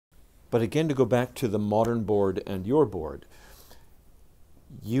But again, to go back to the modern board and your board,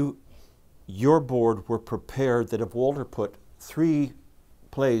 your board were prepared that if Walter put 3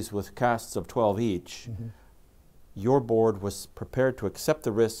 plays with casts of 12 each, your board was prepared to accept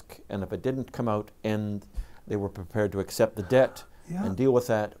the risk, and if it didn't come out, and they were prepared to accept the debt and deal with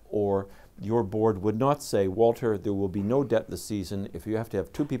that, or your board would not say, Walter, there will be no debt this season. If you have to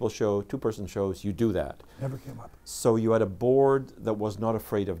have 2-person shows, you do that. Never came up. So you had a board that was not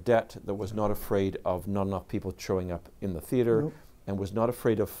afraid of debt, that was not afraid of not enough people showing up in the theater, and was not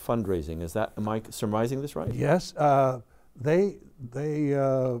afraid of fundraising. Am I surmising this right? Yes.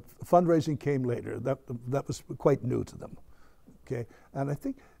 Fundraising came later. That was quite new to them. Okay, and I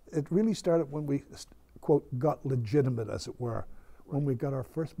think it really started when we, quote, got legitimate, as it were, when we got our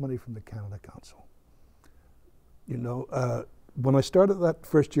first money from the Canada Council. You know, when I started that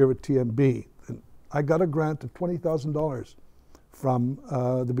first year with TMB, I got a grant of $20,000 from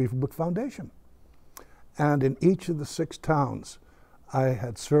the Beaverbrook Foundation. And in each of the 6 towns, I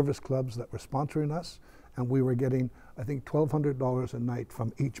had service clubs that were sponsoring us, and we were getting, I think, $1,200 a night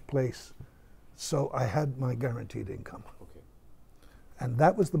from each place. So I had my guaranteed income. Okay. And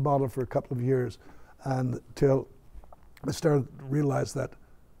that was the model for a couple of years, until I started to realize that,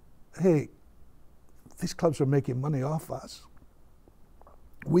 hey, these clubs are making money off us.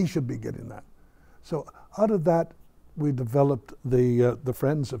 We should be getting that. So out of that, we developed the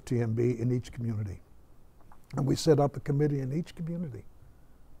Friends of TMB in each community. And we set up a committee in each community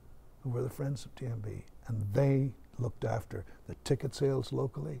who were the Friends of TMB. And they looked after the ticket sales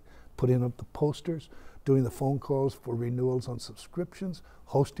locally, putting up the posters, doing the phone calls for renewals on subscriptions,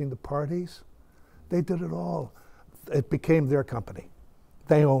 hosting the parties. They did it all. It became their company.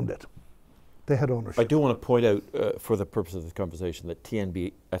 They owned it. They had ownership. I do want to point out, for the purpose of this conversation, that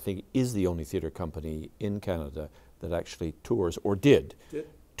TNB, I think, is the only theatre company in Canada that actually tours, or did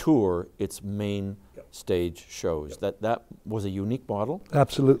tour its main stage shows. That was a unique model.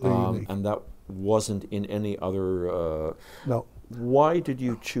 Absolutely unique. And that wasn't in any other... no. Why did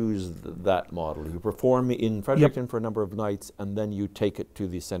you choose that model? You perform in Fredericton for a number of nights, and then you take it to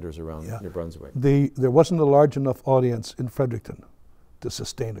the centres around New Brunswick. There wasn't a large enough audience in Fredericton to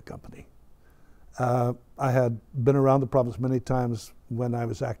sustain a company. I had been around the province many times when I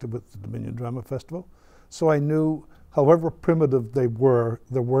was active with the Dominion Drama Festival, so I knew, however primitive they were,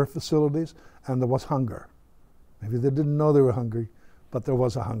 there were facilities and there was hunger. Maybe they didn't know they were hungry, but there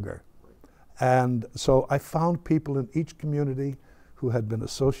was a hunger. And so I found people in each community who had been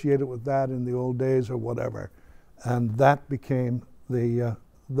associated with that in the old days or whatever, and that became the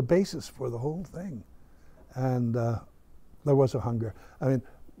basis for the whole thing. And there was a hunger. I mean,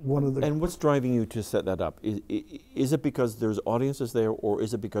 one of the... And what's driving you to set that up? Is it because there's audiences there, or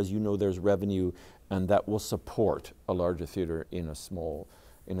is it because you know there's revenue and that will support a larger theatre in a small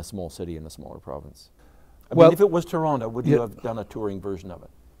city in a smaller province? I mean, if it was Toronto, would you have done a touring version of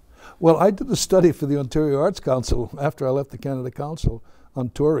it? Well, I did a study for the Ontario Arts Council after I left the Canada Council on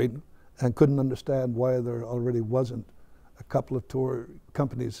touring, and couldn't understand why there already wasn't a couple of tour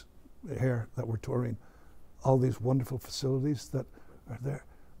companies here that were touring all these wonderful facilities that are there.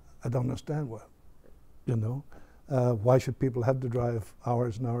 I don't understand why, you know. Why should people have to drive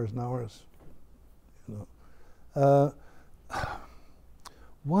hours and hours and hours, you know?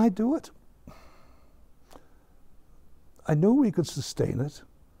 Why do it? I knew we could sustain it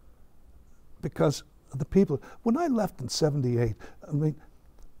because the people, when I left in '78, I mean,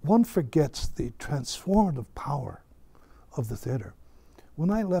 one forgets the transformative power of the theatre.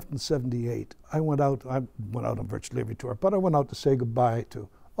 When I left in '78, I went out on virtually every tour, but I went out to say goodbye to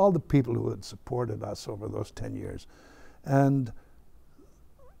all the people who had supported us over those 10 years. And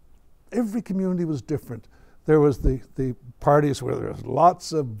every community was different. There was the parties where there was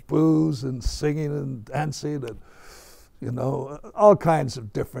lots of booze and singing and dancing and, you know, all kinds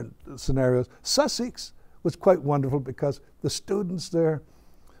of different scenarios. Sussex was quite wonderful because the students there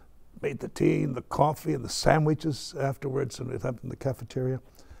made the tea and the coffee and the sandwiches afterwards, and it happened in the cafeteria.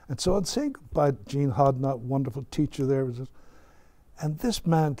 And so I'd say goodbye to Gene Hodnott, wonderful teacher there. And this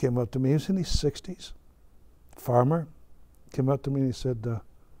man came up to me, he was in his 60s, farmer, came up to me and he said,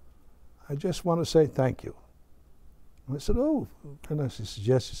 I just want to say thank you. And I said, oh, and I said,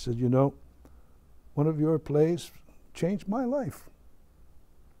 yes. He said, you know, one of your plays changed my life.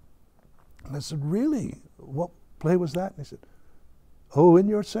 And I said, really? What play was that? And he said, oh, in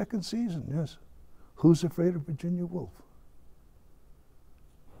your second season, yes. Who's Afraid of Virginia Woolf?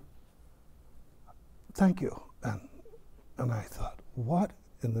 Thank you. And I thought, what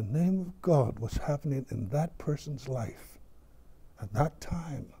in the name of God was happening in that person's life at that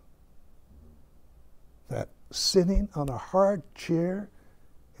time? That sitting on a hard chair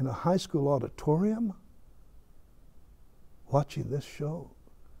in a high school auditorium, watching this show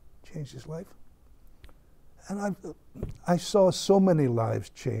changed his life. And I saw so many lives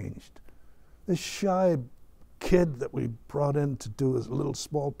changed. This shy kid that we brought in to do a little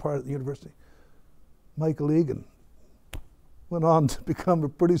small part at the university, Michael Egan, went on to become a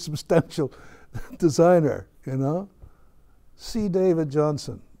pretty substantial designer, you know. C. David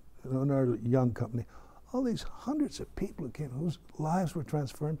Johnson, you know, in our young company. All these hundreds of people who came, whose lives were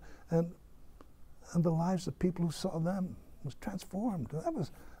transformed, and the lives of people who saw them was transformed.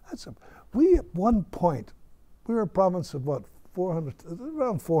 We at one point, we were a province of what,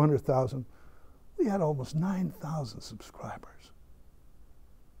 around 400,000. We had almost 9,000 subscribers.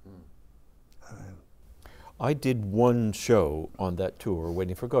 I did one show on that tour,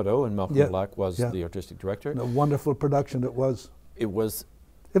 Waiting for Godot, and Malcolm Black was the artistic director. And a wonderful production it was. It was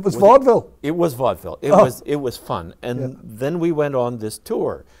vaudeville. It was vaudeville. It was fun. And then we went on this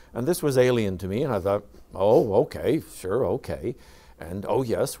tour, and this was alien to me, and I thought, oh, okay, sure, okay. And oh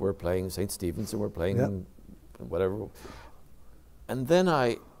yes, we're playing St. Stephen's and we're playing whatever. And then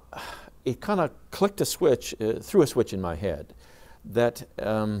it kind of clicked a switch, threw a switch in my head, that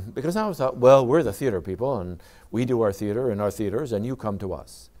because I thought, well, we're the theater people and we do our theater in our theaters and you come to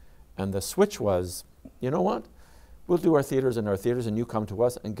us. And the switch was, you know what? We'll do our theaters in our theaters and you come to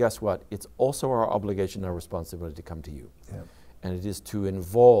us, and guess what? It's also our obligation and our responsibility to come to you. Yeah. And it is to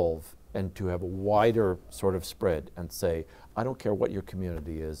involve and to have a wider sort of spread and say, I don't care what your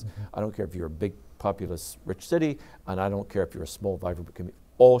community is, I don't care if you're a big, populous, rich city, and I don't care if you're a small, vibrant community,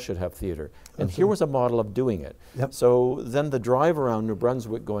 all should have theater. And here was a model of doing it. Yep. So then the drive around New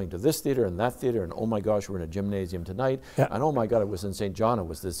Brunswick going to this theater and that theater, and oh my gosh, we're in a gymnasium tonight, and oh my God, it was in St. John, it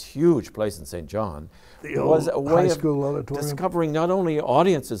was this huge place in St. John. It was a way of discovering not only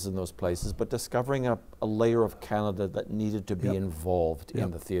audiences in those places, but discovering a layer of Canada that needed to be involved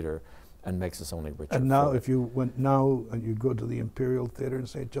in the theater, and makes us only richer. And now if you went now and you go to the Imperial Theatre in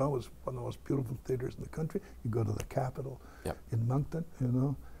St. John, was one of the most beautiful theatres in the country. You go to the Capitol in Moncton,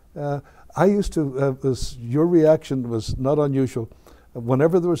 you know. I used to, your reaction was not unusual.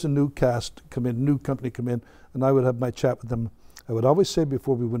 Whenever there was a new cast come in, new company come in, and I would have my chat with them, I would always say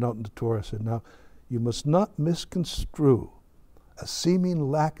before we went out on the tour, I said, now, you must not misconstrue a seeming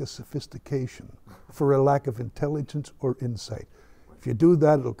lack of sophistication for a lack of intelligence or insight. If you do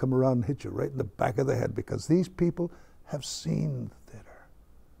that, it'll come around and hit you right in the back of the head, because these people have seen the theater.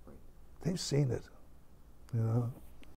 They've seen it, you know.